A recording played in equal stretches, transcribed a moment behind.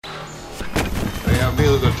have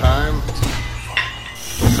neither the time,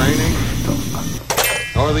 training,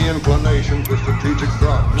 nor the inclination for strategic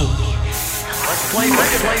thought. Let's play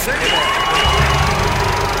baseball.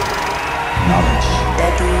 Knowledge.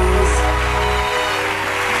 Becky's.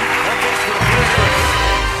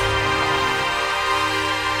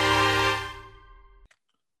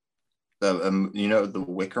 The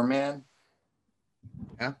Wicker Man.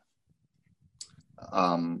 Yeah.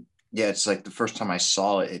 Yeah, it's like the first time I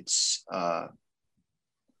saw it. It's a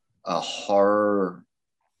horror,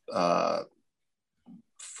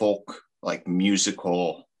 folk like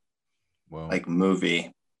musical, like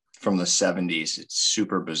movie from the 70s. It's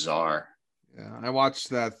super bizarre. Yeah, I watched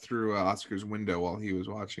that through Oscar's window while he was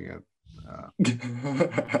watching it.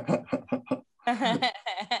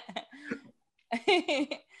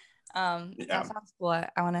 That sounds cool. I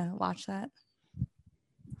want to watch that.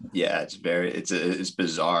 Yeah, it's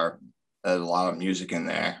bizarre. There's a lot of music in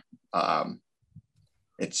there.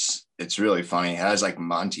 It's really funny. It has like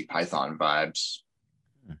Monty Python vibes.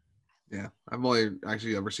 Yeah, I've only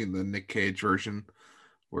actually ever seen the Nick Cage version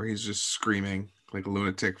where he's just screaming like a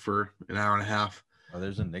lunatic for an hour and a half. Oh,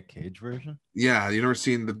 there's a Nick Cage version? Yeah, you never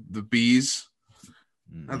seen the Bees?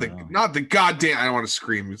 No. Not the goddamn. I don't want to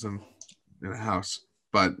scream. He's in a house,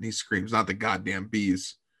 but he screams. Not the goddamn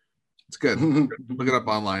bees. It's good. Look it up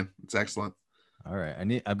online. It's excellent. All right,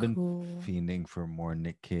 I've been fiending for more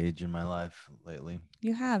Nick Cage in my life lately.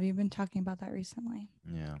 You've been talking about that recently.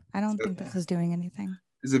 Yeah. I don't think this is doing anything.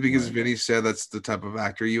 Is it because Vinny said that's the type of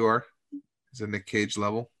actor you are? Is it Nick Cage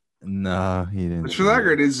level? No, he didn't. Which for the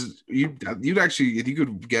record is you'd actually, if you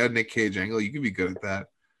could get a Nick Cage angle, you could be good at that.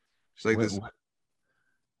 It's like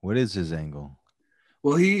what is his angle?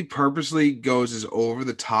 Well, he purposely goes as over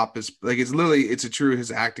the top as like it's a true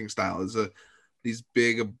his acting style is these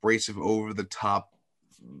big abrasive over the top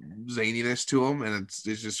zaniness to him, and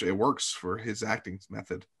it works for his acting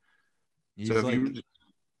method.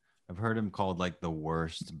 I've heard him called like the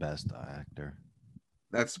worst best actor.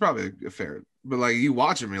 That's probably a fair, but like you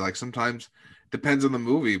watch him, you're like sometimes depends on the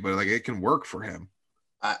movie, but like it can work for him.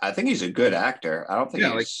 I think he's a good actor. I don't think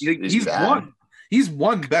he's bad. He's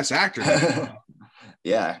won best actor.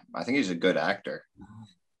 Yeah, I think he's a good actor.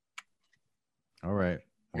 All right.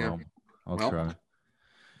 Well, I'll try.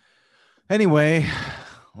 Anyway,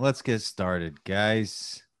 let's get started,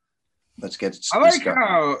 guys. Let's get I like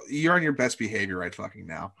how you're on your best behavior right fucking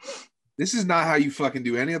now. This is not how you fucking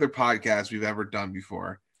do any other podcast we've ever done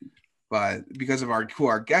before. But because of who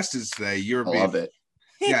our guest is today, I love it.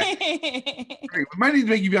 Yeah. We might need to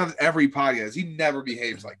make you be on every podcast. He never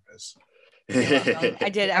behaves like this. I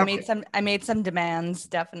did. I made some demands,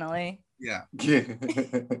 definitely. Yeah.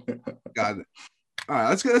 Got it. All right,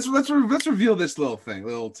 let's reveal this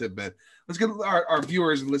little tidbit. Let's get our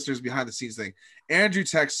viewers and listeners behind the scenes thing. Andrew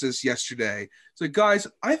texted us yesterday. So, guys,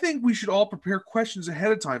 I think we should all prepare questions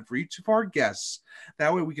ahead of time for each of our guests.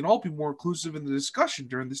 That way we can all be more inclusive in the discussion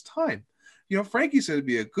during this time. You know, Frankie said it'd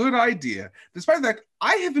be a good idea. Despite that,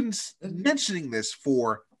 I have been mentioning this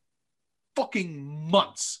for fucking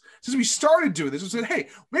months since we started doing this. I said, hey,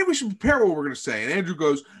 maybe we should prepare what we're going to say. And Andrew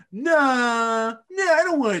goes, nah, I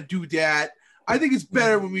don't want to do that. I think it's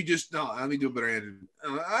better when we just let me do a better Andrew.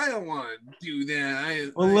 I don't want to do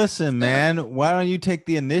that. Listen, man, why don't you take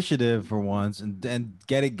the initiative for once and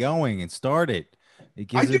get it going and start it?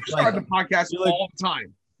 I do start the podcast all the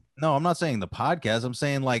time. No, I'm not saying the podcast. I'm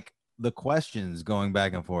saying like the questions going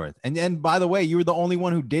back and forth. And by the way, you were the only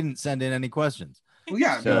one who didn't send in any questions. Well,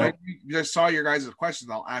 yeah, so, I just saw your guys' questions.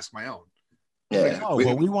 I'll ask my own. Yeah.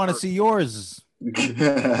 We want to see yours.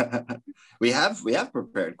 we have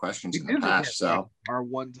prepared questions in the past, so our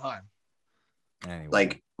one time. Anyway.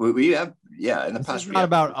 Like we have, in the this past. Is not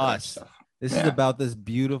about us. Stuff. This is about this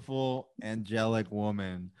beautiful, angelic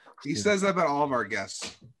woman. He says that about all of our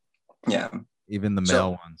guests. Yeah, even the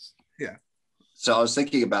male ones. Yeah. So I was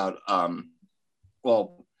thinking about,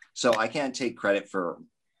 so I can't take credit for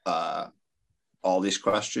all these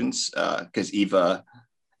questions because Eva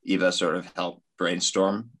sort of helped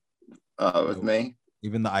brainstorm with me.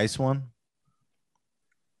 Even the ice one?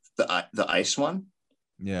 The ice one?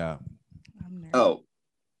 Yeah. Oh,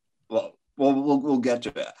 well, we'll get to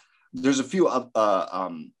it. There's a few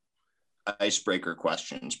icebreaker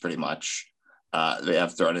questions, pretty much. They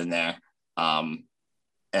have thrown in there.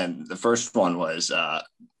 And the first one was,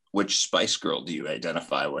 which Spice Girl do you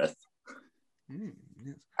identify with? Yes.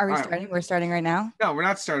 Are we starting? We're starting right now? No, we're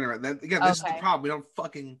not starting right now. Again, this is the problem. We don't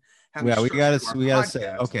fucking have we gotta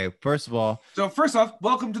say, okay, first off,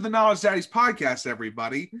 welcome to the Knowledge Daddies podcast,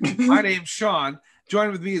 everybody. My name's Sean.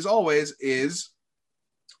 Joining with me as always is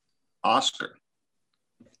Oscar.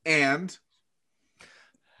 And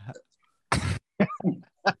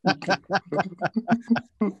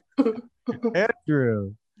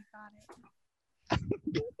Andrew.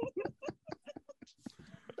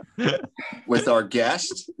 With our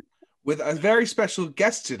guest. With a very special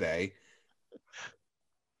guest today.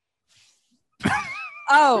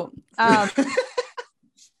 Oh, how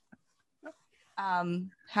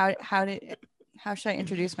should I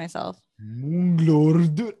introduce myself?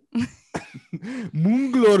 Moonglord.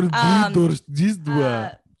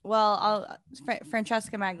 Well,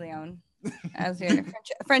 Francesca Maglione, as your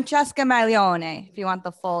Francesca Maglione, if you want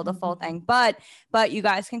the full thing. But you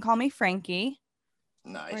guys can call me Frankie.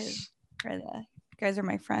 Nice. You guys are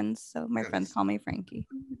my friends, so my friends call me Frankie.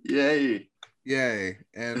 Yay.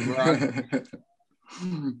 And we're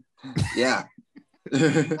on. Yeah.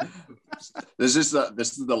 This is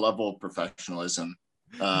the level of professionalism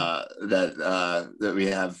that we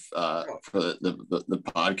have for the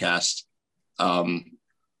podcast.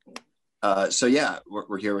 So yeah,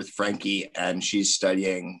 we're here with Frankie, and she's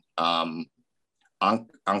studying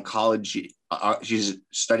oncology. She's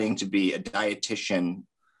studying to be a dietitian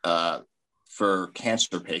for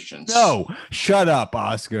cancer patients. No, shut up,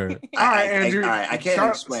 Oscar. All right, Andrew. I can't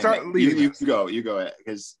explain. You go ahead,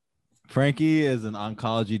 because Frankie is an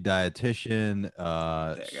oncology dietitian.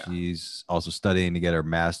 She's also studying to get her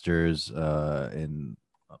master's in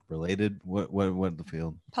related what the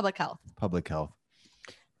field? Public health.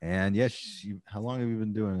 And yes, how long have you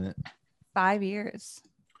been doing it? 5 years.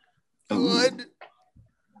 Good.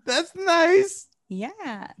 That's nice.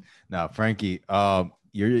 Yeah. Now, Frankie, I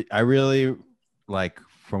really like,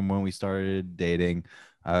 from when we started dating,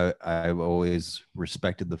 I've always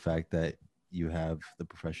respected the fact that you have the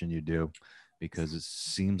profession you do, because it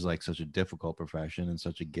seems like such a difficult profession and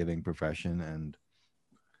such a giving profession,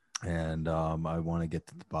 and I want to get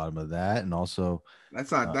to the bottom of that. And also,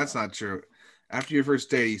 that's not true. After your first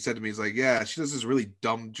date, he said to me, he's like, yeah, she does this really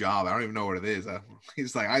dumb job. I don't even know what it is.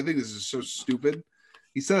 He's like, I think this is so stupid.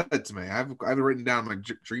 He said that to me. I've written down my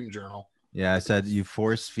dream journal. Yeah, I said you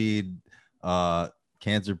force feed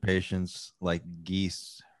cancer patients like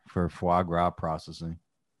geese for foie gras processing.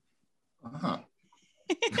 Uh-huh.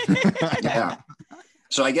 Yeah.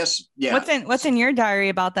 So I guess, yeah. What's in your diary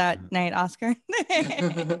about that night, Oscar?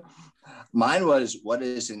 Mine was, what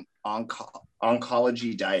is an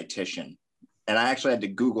oncology dietitian? And I actually had to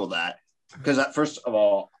Google that, because first of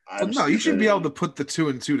all, you should be able to put the two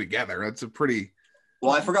and two together. That's a pretty.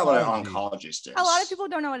 Well, I forgot what an oncologist is. A lot of people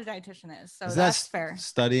don't know what a dietitian is, so is that's fair.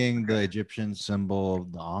 Studying the Egyptian symbol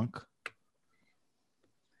of the Ankh.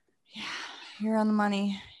 Yeah, you're on the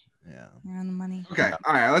money. Yeah, you're on the money. Okay,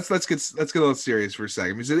 all right. Let's get a little serious for a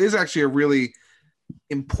second, because it is actually a really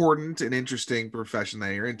important and interesting profession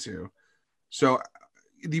that you're into. So,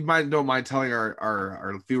 you don't mind telling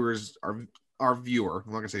our viewers, our viewer.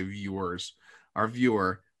 I'm not gonna say viewers. Our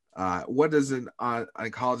viewer. What does an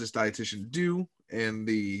oncologist dietitian do, and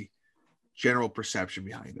the general perception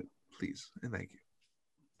behind it, please, and thank you.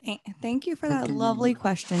 Thank you for that lovely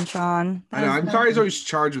question, Sean. I know. I'm sorry, he's always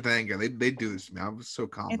charged with anger. They do this to me. I'm so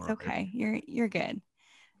calm. It's okay. You're good.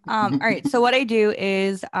 All right. So what I do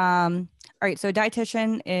is, all right. So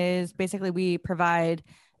dietitian is basically, we provide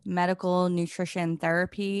medical nutrition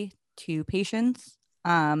therapy to patients.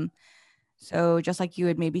 So just like you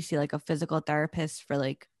would maybe see like a physical therapist for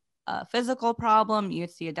like a physical problem, you'd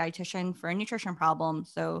see a dietitian for a nutrition problem.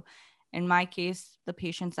 So in my case, the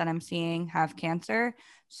patients that I'm seeing have cancer.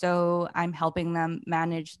 So I'm helping them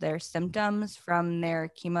manage their symptoms from their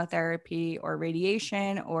chemotherapy or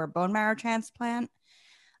radiation or bone marrow transplant.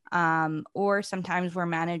 Or sometimes we're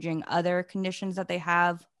managing other conditions that they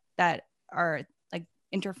have that are like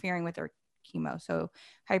interfering with their chemo. So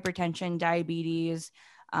hypertension, diabetes,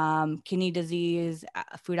 kidney disease,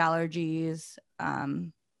 food allergies,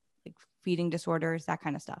 like feeding disorders, that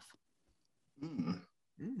kind of stuff.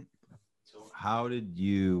 So how did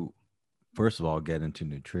you, first of all, get into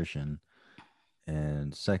nutrition,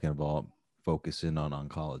 and second of all, focus in on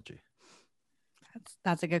oncology?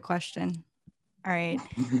 That's a good question. All right.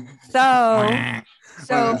 So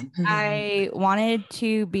I wanted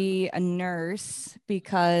to be a nurse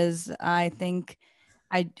because I think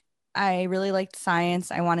I really liked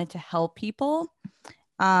science. I wanted to help people.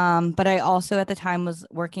 But I also at the time was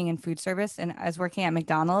working in food service, and I was working at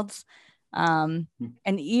McDonald's. And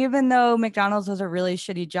even though McDonald's was a really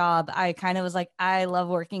shitty job, I kind of was like, I love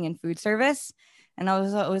working in food service. And I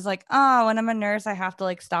was always like, oh, when I'm a nurse, I have to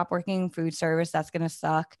like stop working in food service. That's going to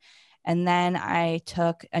suck. And then I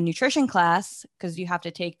took a nutrition class, because you have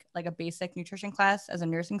to take like a basic nutrition class as a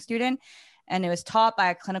nursing student. and it was taught by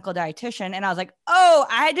a clinical dietitian. And I was like, oh,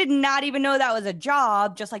 I did not even know that was a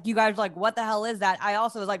job. Just like you guys were like, what the hell is that? I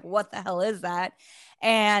also was like, what the hell is that?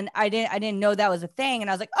 And I didn't know that was a thing. And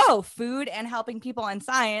I was like, oh, food and helping people in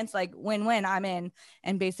science, like win-win, I'm in.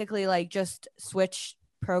 And basically like just switched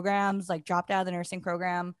programs, like dropped out of the nursing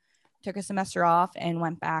program, took a semester off and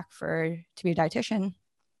went back to be a dietitian.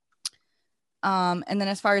 And then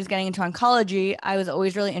as far as getting into oncology, I was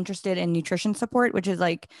always really interested in nutrition support, which is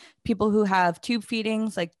like people who have tube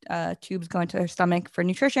feedings, like tubes go into their stomach for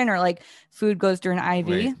nutrition, or like food goes through an IV.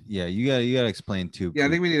 Wait, yeah, you gotta explain tube. Yeah, I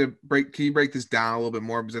think we need to can you break this down a little bit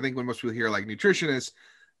more? Because I think when most people hear like nutritionists,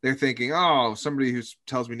 they're thinking, oh, somebody who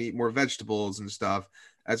tells me to eat more vegetables and stuff,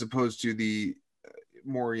 as opposed to the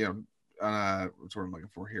more, what's what I'm looking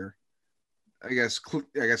for here. I guess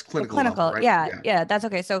clinical level, right? Yeah, that's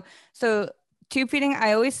okay. So tube feeding,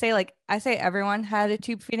 I always say, like, I say everyone had a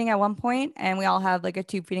tube feeding at one point, and we all have like a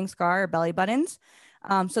tube feeding scar or belly buttons.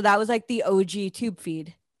 So that was like the OG tube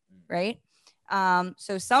feed, right?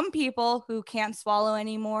 So some people who can't swallow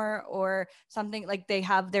anymore, or something like they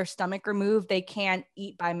have their stomach removed, they can't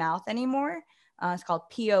eat by mouth anymore. It's called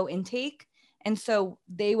PO intake. And so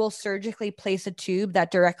they will surgically place a tube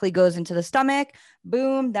that directly goes into the stomach.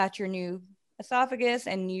 Boom, that's your new esophagus,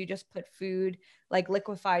 and you just put food, like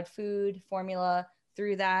liquefied food formula,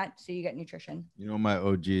 through that, so you get nutrition. You know what my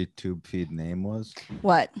OG tube feed name was?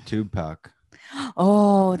 What? Tube pack.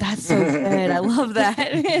 Oh, that's so good. I love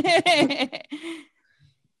that.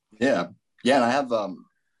 Yeah, and I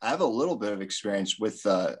have a little bit of experience with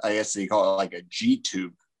I guess they call it like a G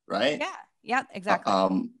tube, right? Yeah,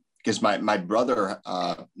 exactly. Because my brother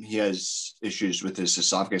he has issues with his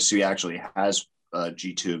esophagus, so he actually has a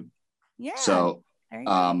G tube. Yeah. So and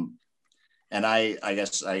and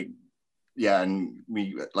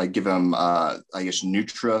we like give him I guess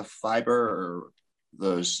NutraFiber, or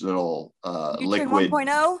those little liquid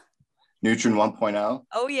 1.0. Nutrin 1.0.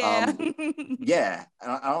 Oh yeah. Yeah,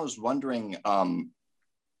 and I was wondering,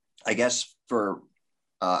 I guess for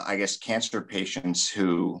cancer patients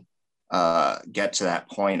who get to that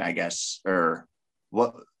point, I guess, or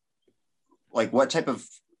what type of,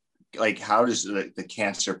 like, how does the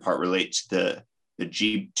cancer part relate to the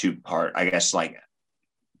G tube part? I guess like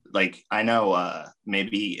I know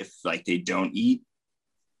maybe if like they don't eat,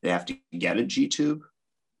 they have to get a G tube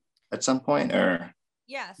at some point, or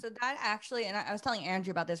yeah. So that actually, and I was telling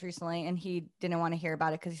Andrew about this recently, and he didn't want to hear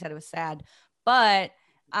about it because he said it was sad. But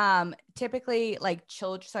typically, like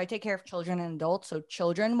children, so I take care of children and adults, so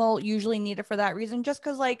children will usually need it for that reason, just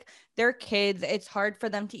because like they're kids, it's hard for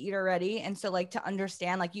them to eat already, and so like to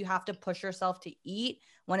understand, like you have to push yourself to eat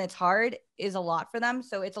when it's hard is a lot for them,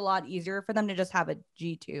 so it's a lot easier for them to just have a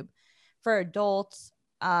G tube. For adults,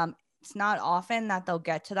 it's not often that they'll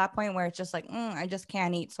get to that point where it's just like, I just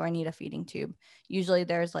can't eat, so I need a feeding tube. Usually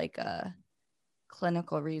there's like a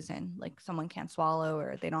clinical reason, like someone can't swallow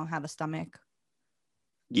or they don't have a stomach.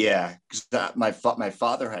 Yeah, because my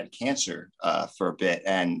father had cancer for a bit,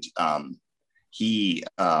 and he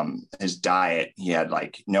his diet, he had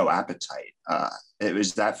like no appetite. It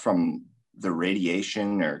was that from the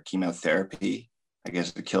radiation or chemotherapy. I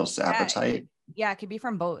guess it kills the appetite. Yeah, it could be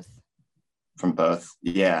from both. From both,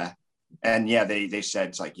 yeah. And yeah, they said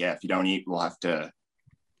it's like, yeah, if you don't eat, we'll have to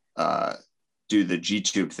do the G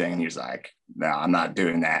tube thing. And he was like, no, I'm not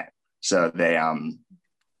doing that. So they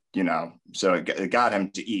so it got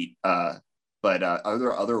him to eat. But are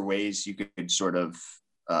there other ways you could sort of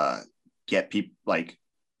get people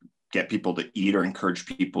to eat, or encourage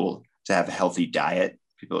people to have a healthy diet,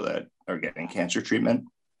 people that are getting cancer treatment?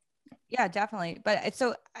 Yeah, definitely. But it's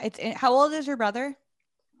how old is your brother?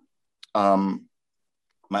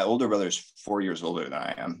 My older brother is 4 years older than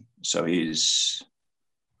I am. So he's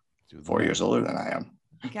 4 years older than I am.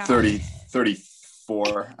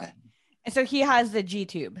 34. And so he has the G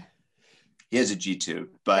tube. He has a G tube,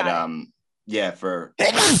 but for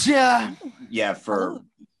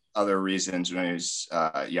other reasons when he was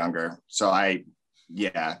younger. So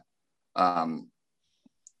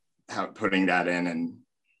putting that in and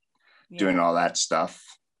doing all that stuff.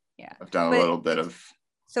 Yeah, I've done a little bit of.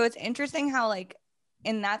 So it's interesting how, like,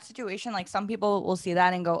 in that situation, like some people will see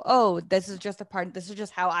that and go, oh, this is just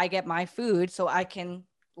how I get my food so I can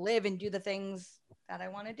live and do the things that I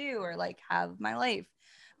want to do, or like have my life.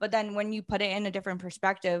 But then when you put it in a different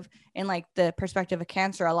perspective, in like the perspective of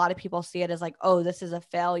cancer, a lot of people see it as like, oh, this is a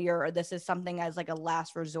failure, or this is something as like a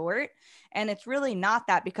last resort. And it's really not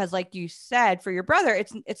that, because like you said, for your brother,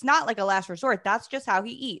 it's not like a last resort. That's just how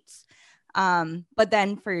he eats. But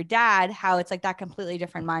then for your dad, how it's like that completely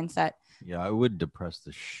different mindset. Yeah, I would depress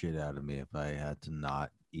the shit out of me if I had to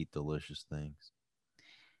not eat delicious things.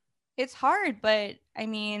 It's hard, but I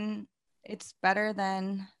mean, it's better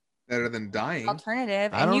than dying.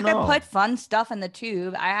 alternative. I And don't you could know. put fun stuff in the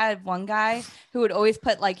tube. I had one guy who would always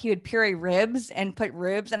put he would puree ribs and put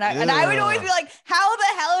ribs, and I would always be Ugh. like, how the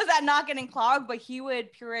hell is that not getting clogged? But he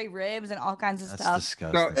would puree ribs and all kinds of That's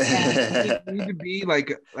stuff. So disgusting. it need to be like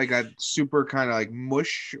a super kind of like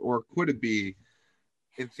mush, or could it be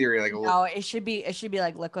in theory like a No, little? it should be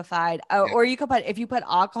like liquefied. Or you could put, if you put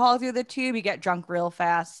alcohol through the tube, you get drunk real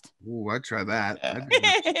fast. Ooh, I'd try that.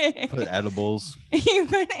 Yeah. Put edibles, You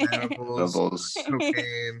put Edibles, Bubbles.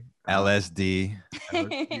 cocaine, LSD,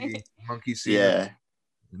 LSD, monkey seed. Yeah.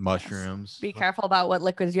 mushrooms. Be careful about what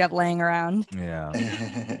liquids you have laying around. Yeah.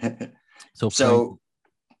 So, So,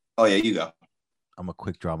 oh yeah, you go. I'm a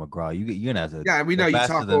quick draw McGraw. You're gonna have to. Yeah, we know go you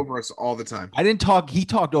faster talk than- over us all the time. I didn't talk. He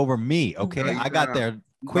talked over me. Okay, No, you I got got- there You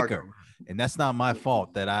talk quicker, over- and that's not my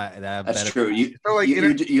fault. That I That's better- true. You, So, like,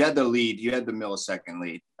 you had the lead. You had the millisecond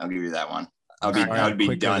lead. I'll give you that one. I'm sorry, I would I'm be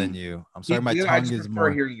quicker done. than you. I'm sorry, my I tongue just is prefer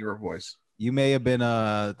more. hearing your voice. You may have been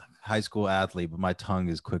a high school athlete, but my tongue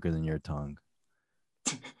is quicker than your tongue.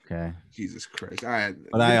 Okay, Jesus Christ! All right,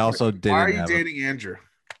 but I also didn't. Why are you have a- dating Andrew?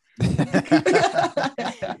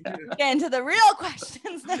 Get into the real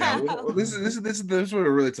questions now. Yeah, well, this is what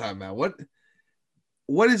we're really talking about.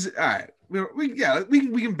 What is all right?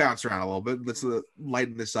 We can bounce around a little bit. Let's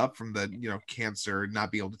lighten this up from the cancer,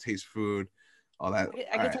 not being able to taste food, all that.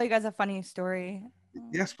 I can tell you guys a funny story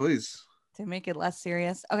Yes, please. to make it less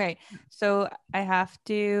serious. Okay, so I have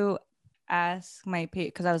to ask my page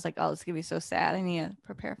because I was like, oh, this is gonna be so sad. I need to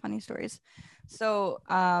prepare funny stories. So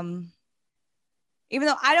even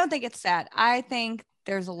though I don't think it's sad, I think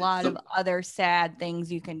there's a lot of other sad things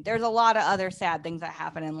there's a lot of other sad things that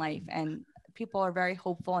happen in life, and people are very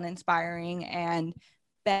hopeful and inspiring and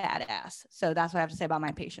badass. So that's what I have to say about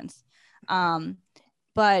my patients.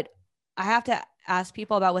 But I have to ask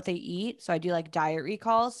people about what they eat. So I do like diet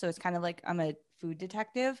recalls. So it's kind of like I'm a food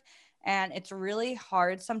detective. And it's really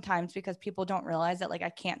hard sometimes because people don't realize that I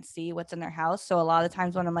can't see what's in their house. So a lot of the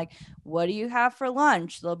times when I'm like, what do you have for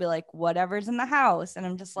lunch? They'll be like, whatever's in the house. And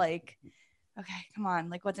I'm just like, okay, come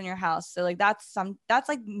on. What's in your house? So that's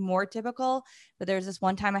more typical. But there's this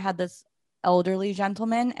one time I had this elderly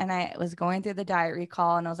gentleman and I was going through the diet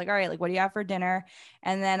recall and I was like, all right, what do you have for dinner?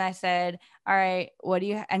 And then I said, all right, what do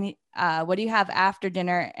you have after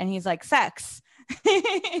dinner? And he's like, sex.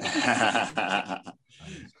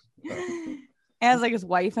 And I was like, his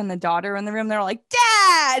wife and the daughter were in the room. They're like,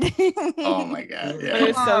 Dad. Oh my god! It Yeah.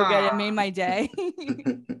 was so good. It made my day.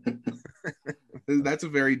 That's a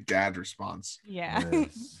very dad response. Yeah.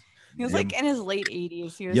 Yes. He was in his late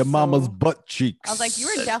 80s. He was Your mama's so- butt cheeks. I was like, you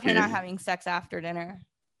were That's definitely not good. having sex after dinner.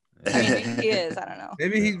 I mean, maybe he is. I don't know.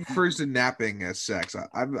 Maybe he refers to napping as sex.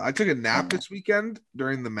 I took a nap this weekend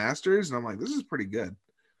during the Masters, and I'm like, this is pretty good.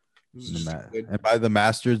 This is just good. And by the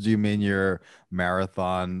Masters, do you mean your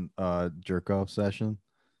marathon jerk off session?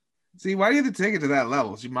 See, why do you have to take it to that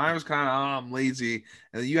level? See, mine was kind of, I'm lazy,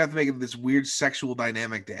 and then you have to make it this weird sexual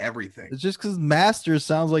dynamic to everything. It's just because Masters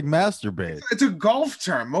sounds like masturbate. It's a golf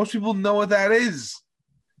term. Most people know what that is.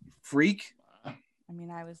 Freak. I mean,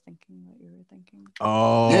 I was thinking what you were thinking.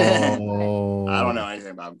 Oh, I don't know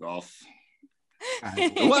anything about golf. Lots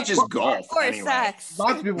Who watches golf? Or anyway? sex.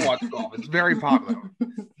 of people watch golf. It's very popular.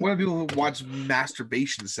 One of the people who watch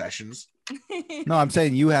masturbation sessions. No, I'm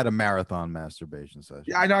saying you had a marathon masturbation session.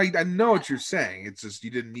 Yeah, I know what you're saying. It's just you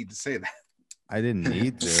didn't need to say that. I didn't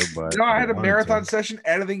need to, but I had a wanted marathon to. session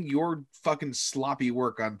editing your fucking sloppy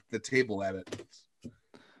work on the table edit.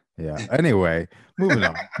 Yeah. Anyway, moving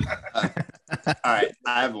on. All right,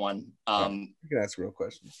 I have one. You can ask real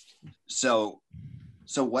questions. So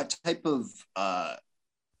what type of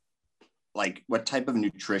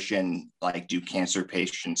nutrition do cancer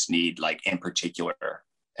patients need in particular?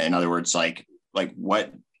 In other words, what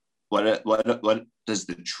does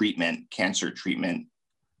the cancer treatment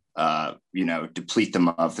deplete them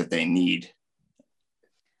of that they need?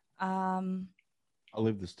 I'll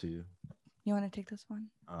leave this to you. You want to take this one?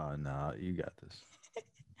 Oh no, you got this.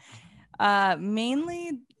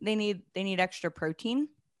 Mainly they need extra protein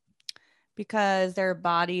because their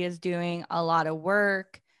body is doing a lot of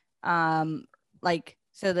work.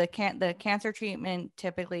 So the cancer treatment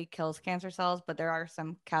typically kills cancer cells, but there are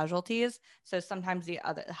some casualties. So sometimes the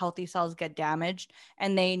other healthy cells get damaged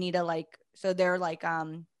and they need to so they're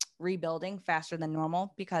rebuilding faster than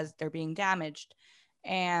normal because they're being damaged.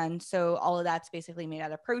 And so all of that's basically made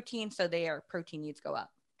out of protein. So their protein needs go up.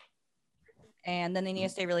 And then they need to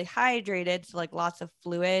stay really hydrated. So lots of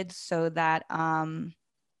fluids so that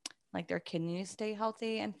their kidneys stay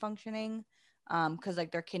healthy and functioning. because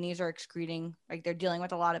like their kidneys are excreting, like they're dealing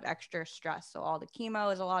with a lot of extra stress. So all the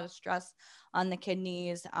chemo is a lot of stress on the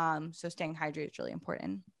kidneys. So staying hydrated is really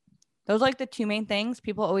important. Those are like the two main things.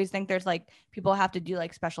 People always think there's like people have to do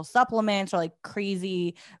like special supplements or like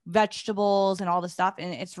crazy vegetables and all this stuff.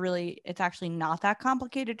 And it's actually not that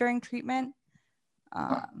complicated during treatment.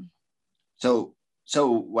 So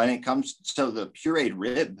when it comes, so the pureed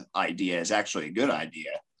rib idea is actually a good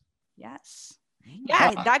idea. Yes.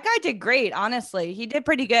 Yeah, that guy did great. Honestly, he did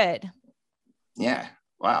pretty good. Yeah.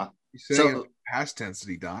 Wow. You saying in past tense, did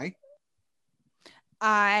he die?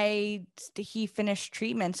 He finished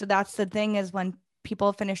treatment. So that's the thing, is when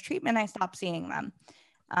people finish treatment, I stop seeing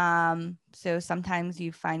them. So sometimes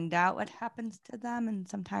you find out what happens to them and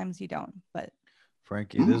sometimes you don't. But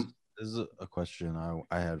Frankie, this is a question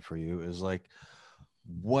I had for you, is like,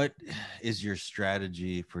 what is your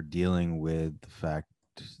strategy for dealing with the fact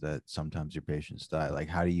that sometimes your patients die? Like,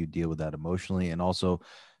 how do you deal with that emotionally? And also,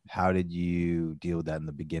 how did you deal with that in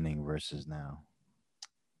the beginning versus now?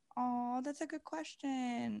 Oh, that's a good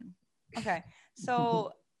question. Okay.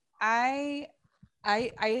 So I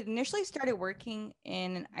initially started working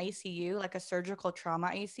in an ICU, like a surgical trauma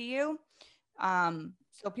ICU.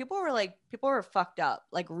 So people were fucked up,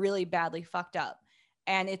 like really badly fucked up.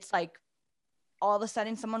 And it's like all of a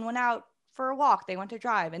sudden someone went out for a walk, they went to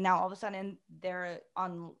drive, and now all of a sudden they're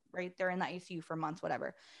in the ICU for months,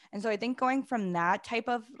 whatever. And so I think going from that type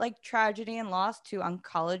of like tragedy and loss to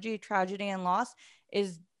oncology tragedy and loss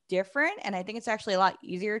is different. And I think it's actually a lot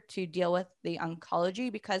easier to deal with the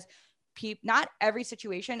oncology because not every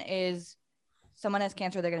situation is someone has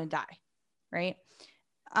cancer, they're going to die, right?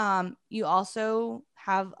 You also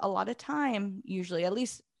have a lot of time, usually at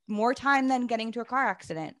least more time than getting into a car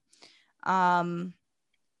accident.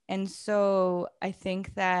 And so I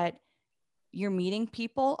think that you're meeting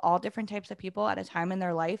people, all different types of people at a time in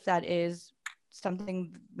their life that is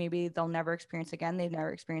something maybe they'll never experience again. They've never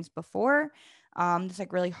experienced before. It's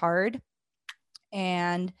like really hard.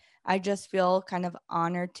 And I just feel kind of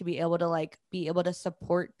honored to be able to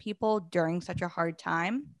support people during such a hard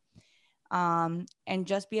time. And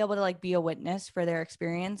just be able to like be a witness for their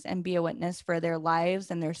experience and be a witness for their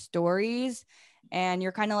lives and their stories. And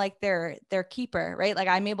you're kind of like their keeper, right? Like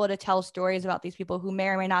I'm able to tell stories about these people who may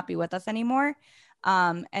or may not be with us anymore.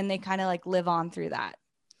 And they kind of like live on through that,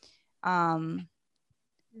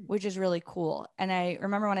 which is really cool. And I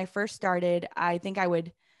remember when I first started, I think I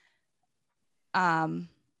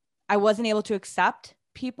wasn't able to accept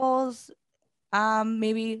people's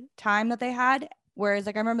maybe time that they had. Whereas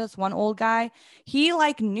like I remember this one old guy, he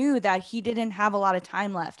like knew that he didn't have a lot of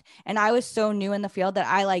time left. And I was so new in the field that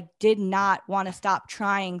I like did not want to stop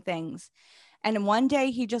trying things. And one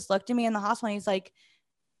day he just looked at me in the hospital and he's like,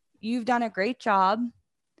 "You've done a great job.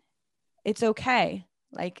 It's okay.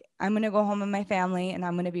 Like I'm going to go home with my family and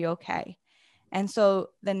I'm going to be okay." And so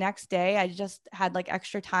the next day I just had like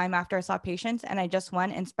extra time after I saw patients and I just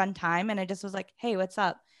went and spent time. And I just was like, "Hey, what's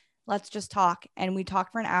up? Let's just talk." And we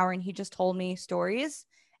talked for an hour and he just told me stories.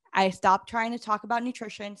 I stopped trying to talk about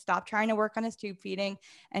nutrition, stopped trying to work on his tube feeding,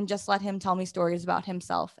 and just let him tell me stories about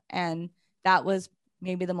himself. And that was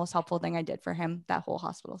maybe the most helpful thing I did for him that whole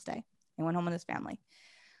hospital stay. He went home with his family.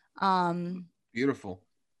 Beautiful.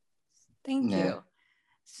 Thank you.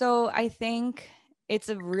 So I think it's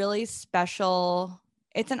a really special,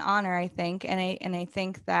 it's an honor, I think. And I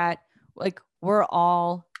think that like we're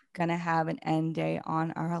all gonna have an end day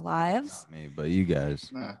on our lives. Not me, but you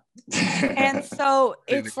guys. And so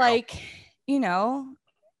it's like,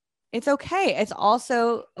 it's okay. It's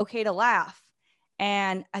also okay to laugh.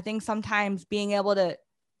 And I think sometimes being able to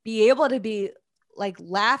be like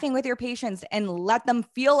laughing with your patients and let them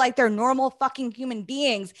feel like they're normal fucking human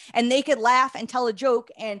beings and they could laugh and tell a joke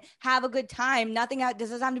and have a good time. Doesn't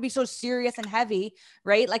have to be so serious and heavy,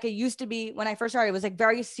 right? Like it used to be when I first started, it was like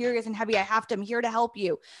very serious and heavy. I'm here to help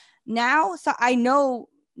you now. So I know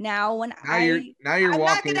now when I'm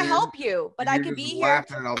not going to help you, but I could be here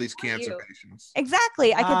laughing at all these cancer patients.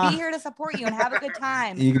 Exactly. I could be here to support you and have a good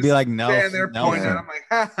time. You could be like Nelson. They're pointing at, I'm like,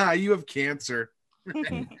 haha, you have cancer.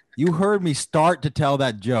 You heard me start to tell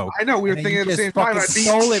that joke. I know, we were thinking at the same time.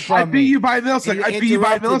 I beat you by a millisecond. I beat you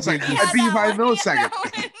by a millisecond.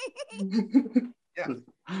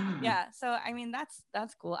 Yeah. So I mean, that's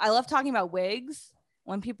cool. I love talking about wigs.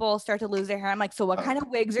 When people start to lose their hair, I'm like, so what kind of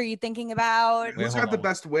wigs are you thinking about? Who's got the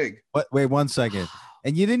best wig? Wait 1 second.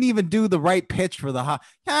 And you didn't even do the right pitch for the ha.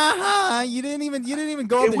 You didn't even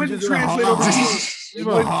go. It wouldn't translate over.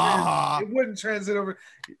 It wouldn't translate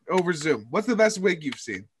over Zoom. What's the best wig you've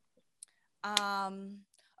seen? I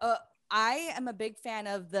am a big fan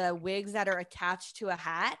of the wigs that are attached to a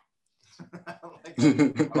hat.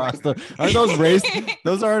 Rasta. Aren't those race?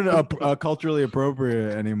 Those aren't culturally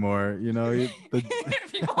appropriate anymore. You know,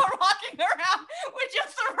 People are walking around with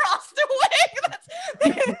just a Rasta wig.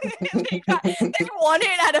 They won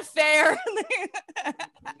it at a fair.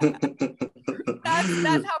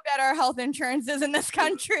 That's how bad our health insurance is in this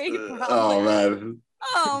country. Oh man.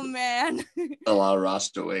 Oh man. A lot of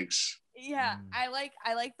Rasta wigs. Yeah, I like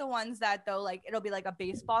the ones that though, like it'll be like a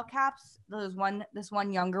baseball caps. This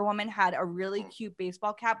one younger woman had a really cute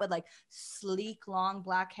baseball cap with like sleek long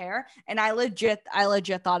black hair, and I legit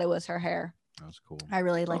thought it was her hair. That's cool. I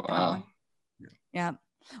really like that wow. one. Yeah.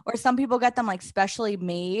 Or some people get them like specially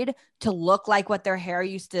made to look like what their hair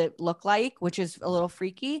used to look like, which is a little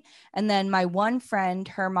freaky. And then my one friend,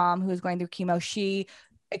 her mom, who was going through chemo, she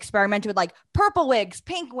experimented with like purple wigs,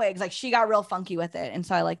 pink wigs. Like she got real funky with it. And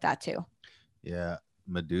so I like that too. Yeah.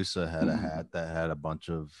 Medusa had a hat that had a bunch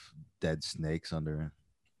of dead snakes under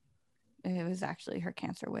it. It was actually her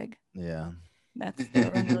cancer wig. Yeah. That's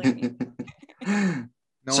really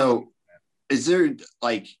So is there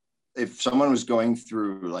like, if someone was going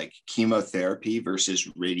through like chemotherapy versus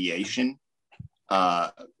radiation,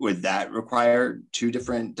 would that require two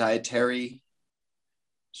different dietary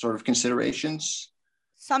sort of considerations?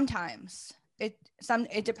 Sometimes it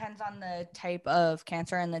depends on the type of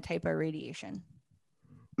cancer and the type of radiation.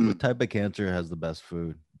 What type of cancer has the best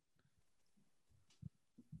food?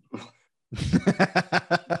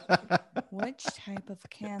 Which type of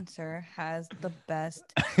cancer has the best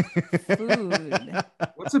food?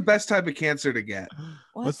 What's the best type of cancer to get?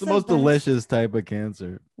 What's the most delicious type of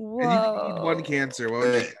cancer? Whoa. And you can eat one cancer. What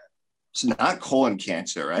would you get? It's not colon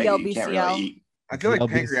cancer, right? DLBCL. You can't really eat. I feel like DLBCL?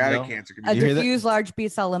 pancreatic cancer could A be. You hear that? diffuse large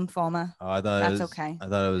B-cell lymphoma. Oh, I thought That's it was okay. I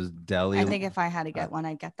thought it was deli. I think if I had to get one,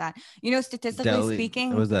 I'd get that. You know, statistically deli,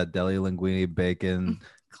 speaking, What was that? Deli linguine, bacon,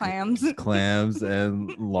 clams. clams,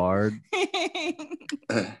 and lard.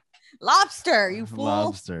 Lobster, you fool.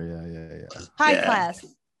 Lobster. Yeah. High Yeah. class.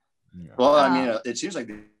 Yeah. Well, I mean, it seems like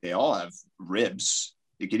they all have ribs.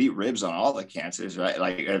 You could eat ribs on all the cancers, right?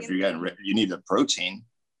 Like if you're getting you need the protein.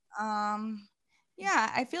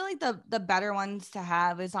 Yeah, I feel like the better ones to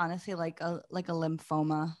have is honestly like a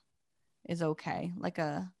lymphoma is okay. Like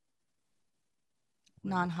a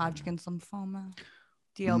non-Hodgkin's lymphoma,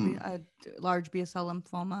 DLB, large B-cell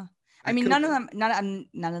lymphoma. I mean, none of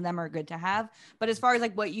them are good to have. But as far as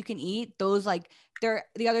like what you can eat, those like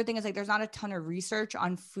the other thing is like there's not a ton of research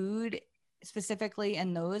on food specifically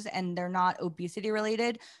in those, and they're not obesity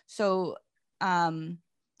related. So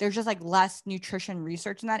there's just like less nutrition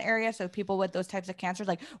research in that area. So people with those types of cancers,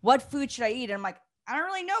 like, what food should I eat? And I'm like, I don't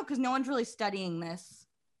really know because no one's really studying this.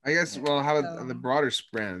 I guess. Well, how about the broader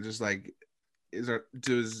span? Just like,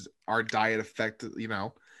 does our diet affect? You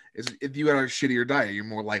know, if you had a shittier diet, you're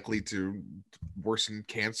more likely to worsen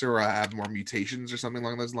cancer or have more mutations or something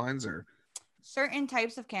along those lines, or certain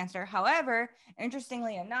types of cancer. However,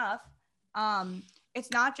 interestingly enough, it's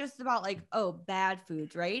not just about like, oh, bad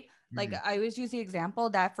foods, right? Like I always use the example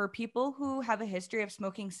that for people who have a history of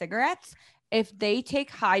smoking cigarettes, if they take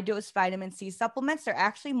high dose vitamin C supplements, they're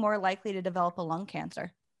actually more likely to develop a lung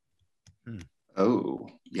cancer. Oh,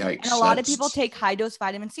 yikes. And a lot of people take high dose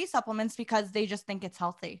vitamin C supplements because they just think it's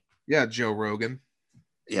healthy. Yeah, Joe Rogan.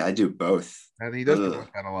 Yeah, I do both. And he does that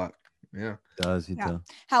a lot. Yeah. He does.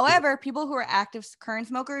 However, people who are active current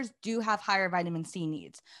smokers do have higher vitamin C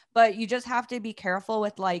needs, but you just have to be careful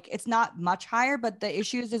with like, it's not much higher, but the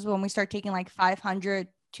issues is when we start taking like 500,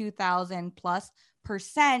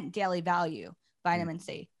 2000+% daily value vitamin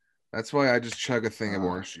C. That's why I just chug a thing of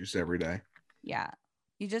orange juice every day. Yeah.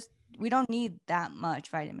 We don't need that much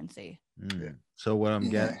vitamin C. Yeah. So what I'm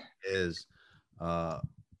getting is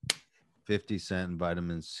 50 Cent and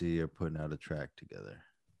Vitamin C are putting out a track together.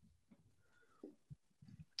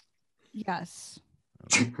 Yes.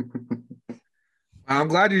 I'm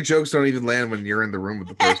glad your jokes don't even land when you're in the room with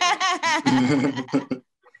the person.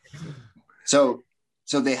 So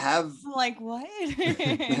they have like what?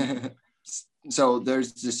 So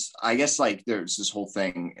there's this, I guess, like there's this whole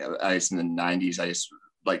thing, I guess in the 90s, I just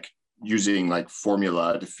like using like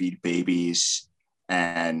formula to feed babies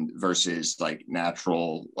and versus like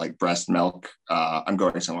natural like breast milk. I'm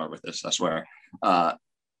going somewhere with this, I swear. So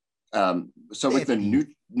with the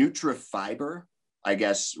NutriFiber, I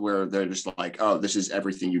guess, where they're just like, oh, this is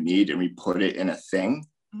everything you need, and we put it in a thing.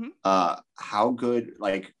 How good,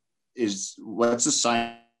 like, what's the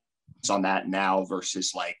science on that now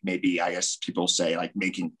versus like maybe, I guess people say like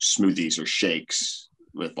making smoothies or shakes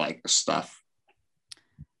with like the stuff?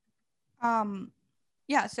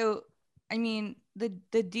 Yeah. So, I mean,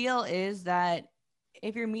 the deal is that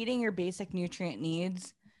if you're meeting your basic nutrient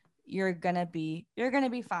needs, you're gonna be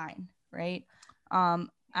fine, right?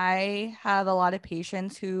 I have a lot of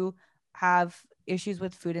patients who have issues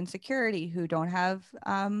with food insecurity, who don't have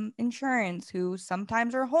insurance, who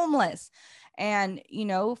sometimes are homeless. And, you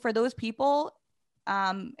know, for those people,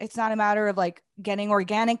 it's not a matter of like getting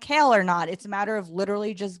organic kale or not. It's a matter of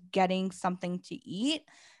literally just getting something to eat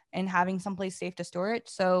and having someplace safe to store it.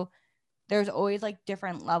 So there's always like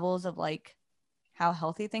different levels of like how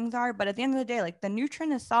healthy things are. But at the end of the day, like the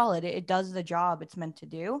nutrient is solid. It does the job it's meant to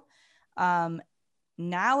do.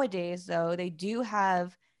 Nowadays, though, they do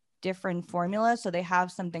have different formulas. So they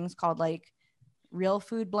have some things called like real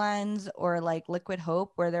food blends or like Liquid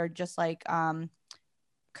Hope, where they're just like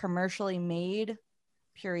commercially made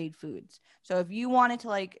pureed foods. So if you wanted to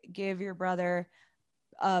like give your brother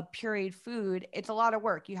a pureed food, it's a lot of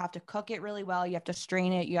work. You have to cook it really well. You have to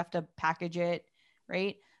strain it. You have to package it,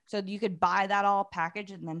 right? So you could buy that all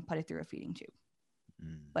packaged and then put it through a feeding tube,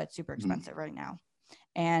 but it's super expensive right now.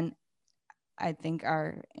 And I think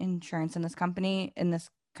our insurance in this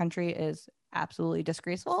country is absolutely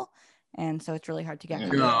disgraceful. And so it's really hard to get.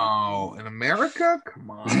 No, in America? Come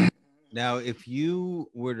on. Now, if you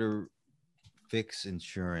were to fix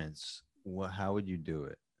insurance, how would you do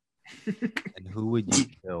it? And who would you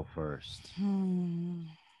kill first? Who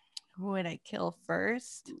would I kill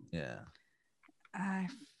first? Yeah. I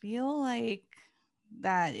feel like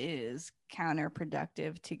that is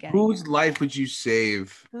counterproductive to get. Whose life would you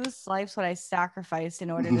save? Whose lives would I sacrifice in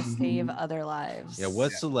order to save other lives? Yeah.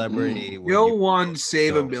 What celebrity? would Kill you one,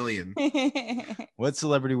 save a kill? million. What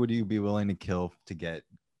celebrity would you be willing to kill to get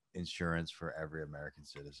insurance for every American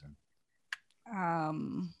citizen?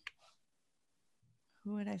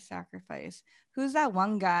 Who would I sacrifice? Who's that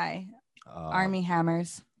one guy? Army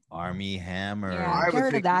Hammers. Army Hammer. Yeah, I get would rid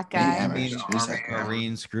of think that guy. I mean, Who's that guy?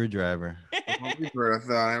 Marine Screwdriver. I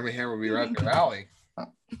thought Army Hammer would be right up your alley.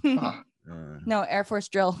 Huh. No, Air Force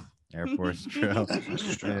drill. Air Force drill. Air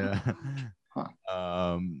Force drill.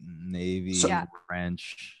 Yeah. Navy. So- Yeah.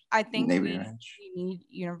 French. I think Navy we Ranch. need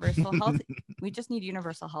universal health. We just need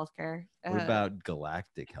universal health care. What about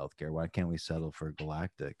galactic healthcare? Why can't we settle for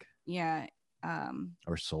galactic Yeah.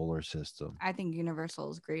 or solar system? I think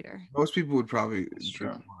universal is greater. Most people would probably, It's true.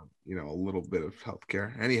 want, a little bit of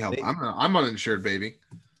healthcare. Any help? They- I'm uninsured, baby.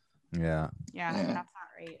 Yeah. Yeah, Yeah. that's not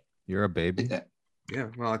right. You're a baby. Yeah. Yeah.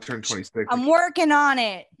 Well, I turned 26. I'm working on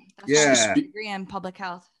it. That's Yeah. why I have a degree in public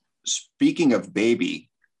health. Speaking of baby,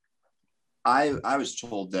 I was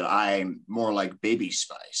told that I'm more like Baby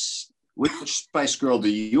Spice. Which Spice Girl do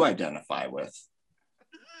you identify with?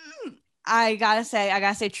 I gotta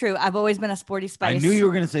say true. I've always been a sporty spice. I knew you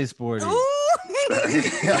were gonna say sporty. Ooh.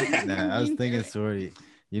 Nah, I was thinking sporty.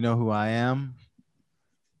 You know who I am?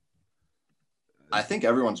 I think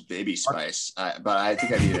everyone's Baby Spice, but I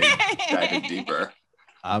think I need to dive in deeper.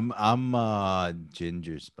 I'm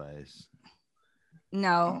Ginger Spice.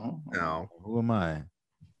 No, Oh. No. Who am I?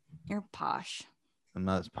 you're posh. I'm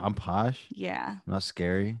posh. Yeah. I'm not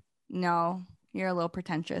scary. No, you're a little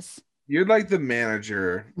pretentious. You're like the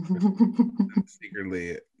manager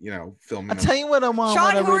secretly, filming. I'll tell you what I want. Sean,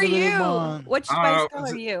 whatever who are it is I you? want. Which spice girl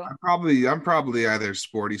are you? I'm probably either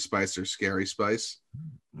Sporty Spice or Scary Spice.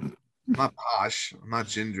 I'm not posh. I'm not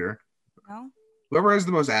Ginger. No. Whoever has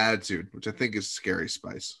the most attitude, which I think is Scary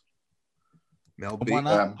Spice. Mel I B. wanna.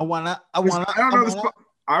 I don't know.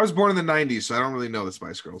 I was born in the 90s, so I don't really know the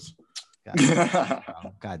Spice Girls. God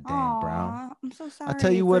damn, Brown. Aw, I'm so sorry.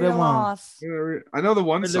 tell you for what I your want. loss. I know the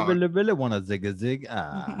one Really, song. really, really want to zig a zig.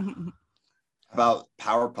 About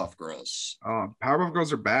Powerpuff Girls. Powerpuff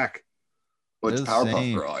Girls are back. Which They're the Powerpuff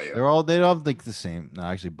same. Girl are you? They all think the same. No,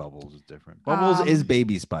 actually, Bubbles is different. Bubbles is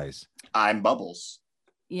Baby Spice. I'm Bubbles.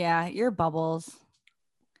 Yeah, you're Bubbles.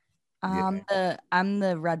 I'm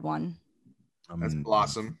the red one. That's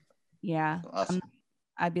Blossom. Yeah, Awesome.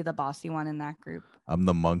 I'd be the bossy one in that group. I'm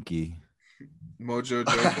the monkey. Mojo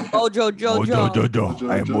Jojo. Mojo Jojo.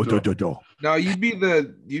 I am Mojo Jojo. No, you'd be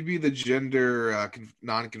the gender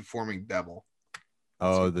non-conforming devil.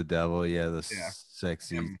 Oh, the devil. Yeah, the Yeah.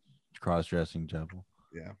 sexy Him. cross-dressing devil.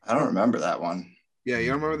 I don't remember that one. Yeah,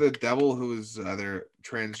 you don't remember the devil who was either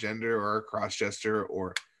transgender or cross-dresser,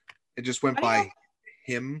 or it just went How do you by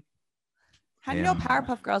him. How do you know Yeah.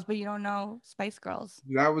 Powerpuff Girls, but you don't know Spice Girls?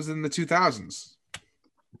 That was in the 2000s.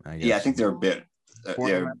 Yeah, I think they're a bit.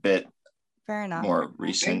 They're a bit Fair enough. more Things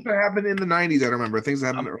recent. that happened in the 90s, I don't remember. Things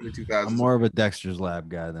that happened in the early 2000s. I'm more of a Dexter's Lab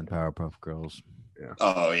guy than Powerpuff Girls.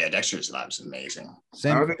 Oh yeah, Dexter's Lab's amazing.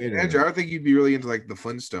 Same I would think, creator. Andrew, I would think you'd be really into like the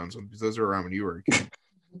Flintstones because those were around when you were a kid.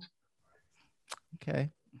 Okay.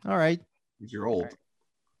 All right. Because you're old.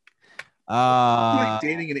 Uh, Like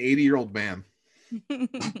dating an 80-year-old man.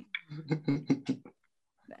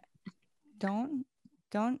 Don't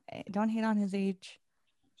Don't hate on his age.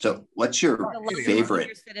 So what's your He's a favorite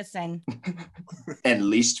senior citizen. and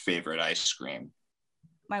least favorite ice cream?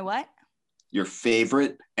 My what? Your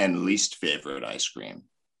favorite and least favorite ice cream?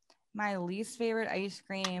 My least favorite ice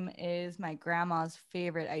cream is my grandma's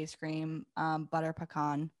favorite ice cream, butter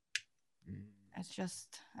pecan. It's just,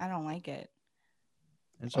 I don't like it.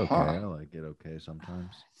 It's okay. I like it okay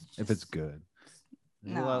sometimes if it's just- good.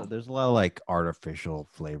 No. There's a lot of like artificial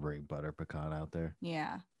flavoring butter pecan out there.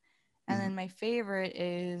 Yeah. And then my favorite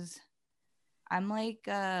is, I'm like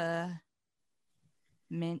a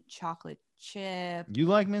mint chocolate chip. You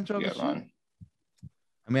like mint You chocolate got chip? one?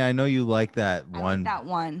 I mean, I know you like that I one. like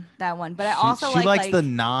that one. But I She- also she likes like the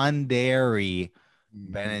non-dairy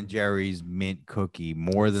Ben and Jerry's mint cookie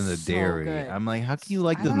more than the So dairy. good. I'm like, how can you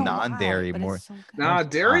like I the don't know why, non-dairy but more? it's so good. Nah, it's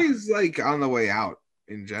dairy's like on the way out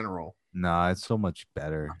in general. Nah, it's so much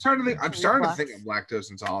better. I'm starting to think Reflux. I'm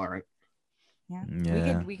lactose intolerant. Yeah.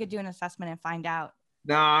 Yeah. We could do an assessment and find out.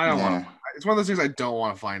 Nah, I don't Yeah. want to. It's one of those things I don't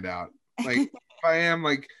want to find out. Like if I am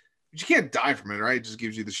like, you can't die from it, right? It just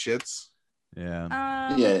gives you the shits. Yeah.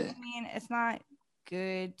 Yeah. I mean, it's not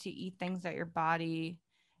good to eat things that your body.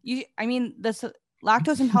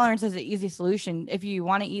 Lactose intolerance is an easy solution. If you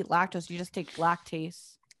want to eat lactose, you just take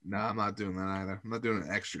lactase. Nah, I'm not doing that either. I'm not doing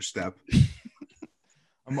an extra step.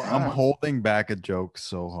 I'm holding back a joke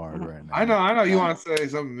so hard right now. I know. You want to say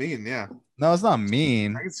something mean? Yeah, No, it's not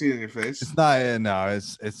mean. I can see it in your face. It's not. No,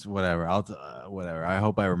 it's whatever. Whatever. I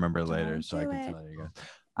hope I remember later Don't so I do can it. tell you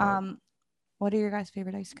guys. What are your guys'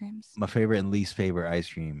 favorite ice creams? My favorite and least favorite ice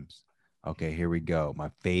creams. Okay, here we go.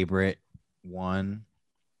 My favorite one.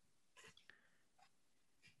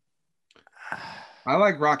 I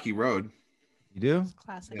like Rocky Road. You do?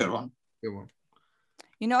 Classic. Good one. Good one.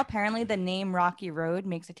 You know, apparently the name Rocky Road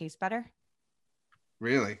makes it taste better.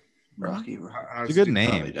 Really? Rocky Road. It's a good name.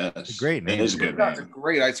 Probably does. It's a great name. It is a good That's a name.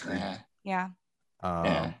 great ice cream. Yeah. Yeah.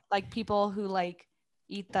 Yeah. Like people who like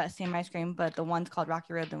eat that same ice cream, but the one's called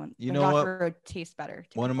Rocky Road, You the know Rocky what? Road tastes better.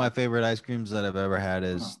 One of my favorite ice creams that I've ever had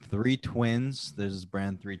is Three Twins. There's this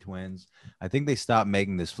brand, Three Twins. I think they stopped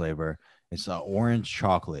making this flavor. It's orange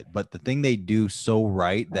chocolate. But the thing they do so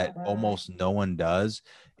right that almost no one does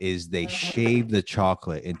is they shave the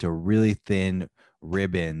chocolate into really thin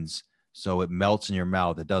ribbons so it melts in your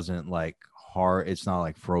mouth. It doesn't like hard. It's not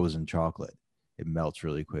like frozen chocolate. It melts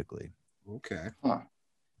really quickly. Okay. Huh.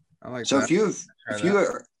 I like So that. if you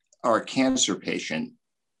are a cancer patient,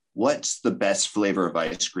 what's the best flavor of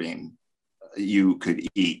ice cream you could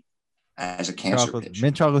eat as a cancer patient?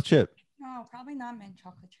 Mint chocolate chip. No, probably not mint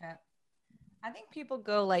chocolate chip. I think people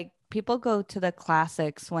go to the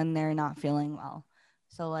classics when they're not feeling well.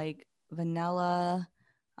 So like vanilla,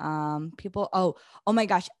 oh my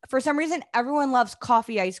gosh. For some reason, everyone loves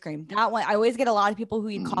coffee ice cream. That one, I always get a lot of people who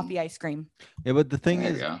eat coffee ice cream. Yeah, but the thing There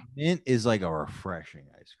you is, go. mint is like a refreshing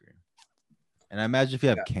ice cream. And I imagine if you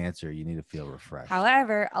have cancer, you need to feel refreshed.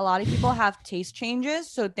 However, a lot of people have taste changes,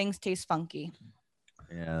 so things taste funky.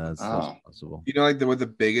 Yeah, that's Oh. possible. You know, like what the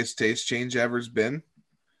biggest taste change ever's been?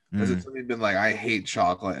 Has Mm, it somebody been like, I hate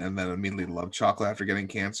chocolate, and then immediately love chocolate after getting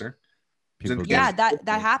cancer? people Yeah. do. Yeah,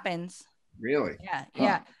 that happens. Really? Yeah,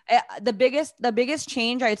 Huh. yeah. The biggest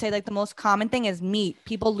change, I'd say, like the most common thing is meat.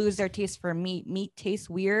 People lose their taste for meat. Meat tastes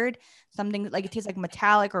weird. Something like it tastes like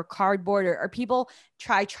metallic or cardboard, or people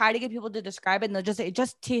try to get people to describe it, and it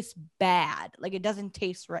just tastes bad. Like it doesn't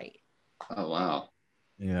taste right. Oh wow.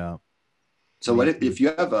 Yeah. So what if you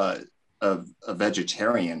have a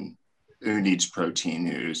vegetarian who needs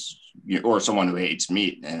protein, or someone who hates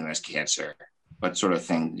meat and has cancer? What sort of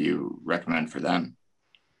thing do you recommend for them?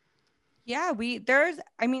 Yeah,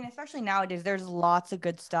 especially nowadays, there's lots of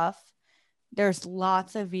good stuff. There's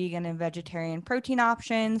lots of vegan and vegetarian protein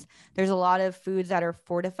options. There's a lot of foods that are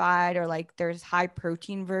fortified, or like there's high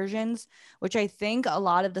protein versions, which I think a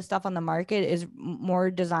lot of the stuff on the market is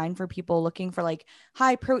more designed for people looking for like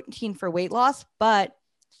high protein for weight loss. But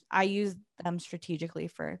I use them strategically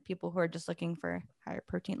for people who are just looking for higher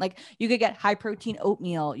protein. Like you could get high protein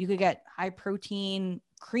oatmeal. You could get high protein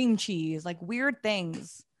cream cheese, like weird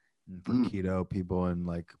things. And for keto people and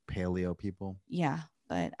like paleo people. Yeah,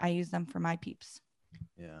 but I use them for my peeps.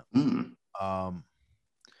 Yeah. Mm.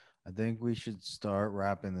 I think we should start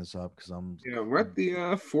wrapping this up because We're at the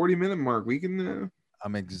 40-minute mark. We can.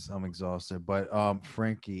 I'm exhausted. But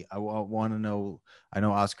Frankie, I want to know. I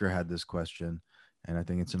know Oscar had this question, and I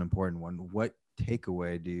think it's an important one. What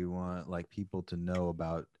takeaway do you want like people to know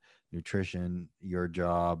about nutrition, your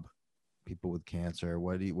job, people with cancer?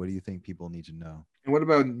 What do you think people need to know? And what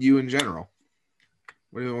about you in general?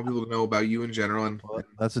 What do you want people to know about you in general? And Well,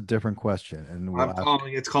 that's a different question, and we'll I'm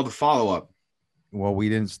calling it's called the follow-up. Well, we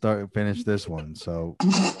didn't finish this one, so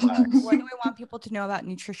What do we want people to know about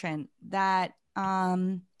nutrition? That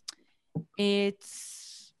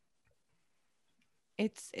it's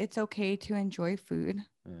okay to enjoy food.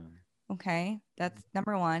 yeah. Okay, that's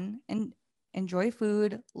number one. And enjoy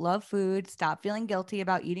food, love food, stop feeling guilty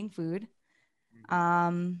about eating food.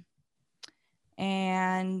 And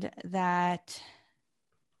that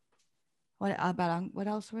what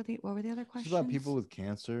else were what were the other It's questions? about people with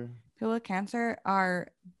cancer. People with cancer are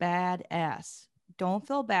badass. Don't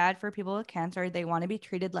feel bad for people with cancer. They want to be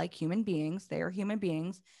treated like human beings. They are human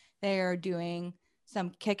beings. They are doing some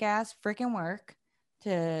kick-ass freaking work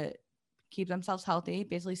to keep themselves healthy,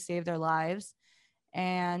 basically save their lives.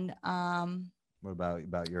 And What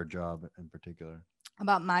about your job in particular?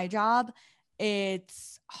 about my job,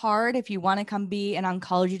 it's hard. If you want to come be an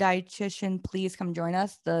oncology dietitian, please come join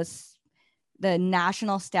us. The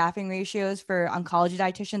national staffing ratios for oncology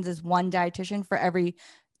dietitians is one dietitian for every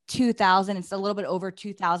 2,000. It's a little bit over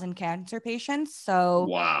 2,000 cancer patients. So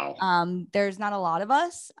Wow. there's not a lot of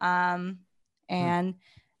us. And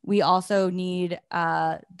we also need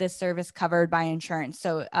this service covered by insurance.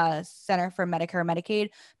 So Center for Medicare and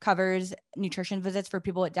Medicaid covers nutrition visits for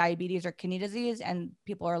people with diabetes or kidney disease, and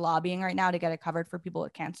people are lobbying right now to get it covered for people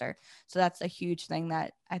with cancer. So that's a huge thing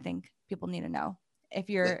that I think people need to know. If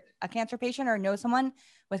you're a cancer patient or know someone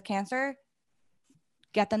with cancer,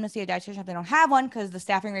 get them to see a dietitian if they don't have one, because the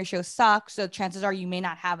staffing ratio sucks. So chances are you may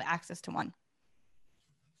not have access to one.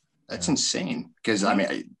 That's insane. Because I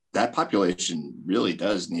mean, that population really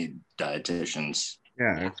does need dietitians.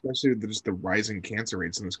 Yeah, especially with just the rising cancer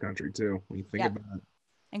rates in this country too. When you think about it.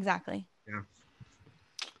 Exactly. Yeah.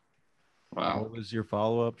 Wow. What was your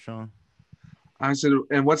follow-up, Sean? I said,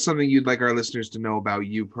 and what's something you'd like our listeners to know about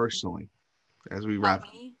you personally as we wrap?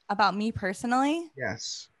 About me personally,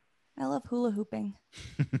 Yes. I love hula hooping.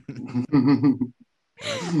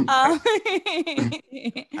 I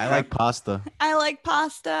like pasta. I like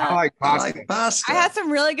pasta. I like I pasta. like pasta. I had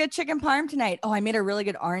some really good chicken parm tonight. Oh, I made a really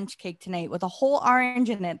good orange cake tonight with a whole orange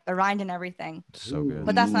in it, the rind and everything. So good.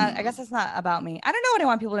 But that's not, I guess that's not about me. I don't know what I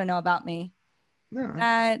want people to know about me. No.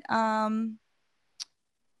 That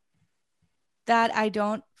I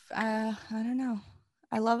don't know.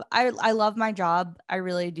 I love my job. I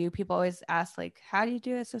really do. People always ask like, how do you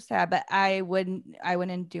do it? It's so sad, but I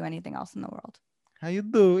wouldn't do anything else in the world. How you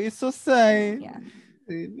do? It's so sad. Yeah.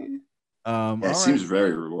 It all seems right.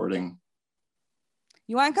 very rewarding.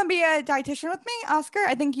 You want to come be a dietitian with me, Oscar?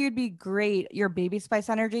 I think you'd be great. Your baby spice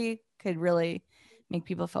energy could really make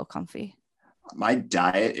people feel comfy. My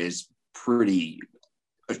diet is pretty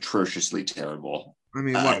atrociously terrible. I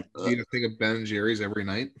mean, what? Do you think of Ben and Jerry's every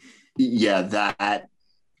night? Yeah, that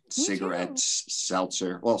Me cigarettes,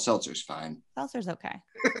 seltzer. Well, seltzer's fine. Seltzer's okay.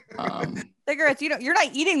 Cigarettes. Cigarettes, you're not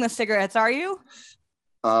eating the cigarettes, are you?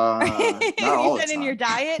 Not all You the said in time. your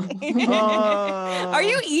diet. Are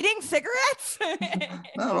you eating cigarettes?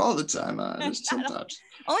 Not all the time. Just sometimes.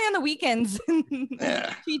 Only on the weekends.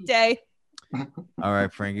 Yeah. Cheat day. All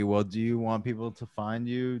right, Frankie. Well, do you want people to find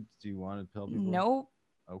you? Do you want to tell people? Nope.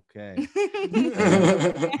 Okay.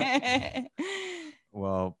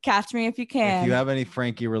 Well, catch me if you can. If you have any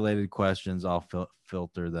Frankie related questions, I'll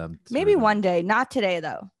filter them. Maybe one day, not today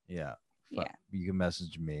though. Yeah. Yeah. You can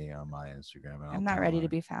message me on my Instagram. And I'm not ready to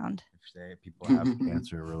be found. If people have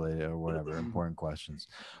cancer related or whatever important questions.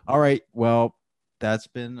 All right. Well, that's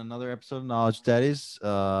been another episode of Knowledge Daddies.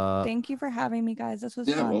 Thank you for having me, guys. This was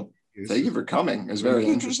fun. Well, thank you for coming. It was very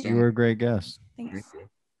interesting. You were a great guest. Thanks.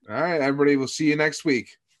 All right, everybody. We'll see you next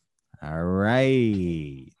week. All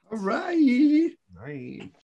right. All right. Right.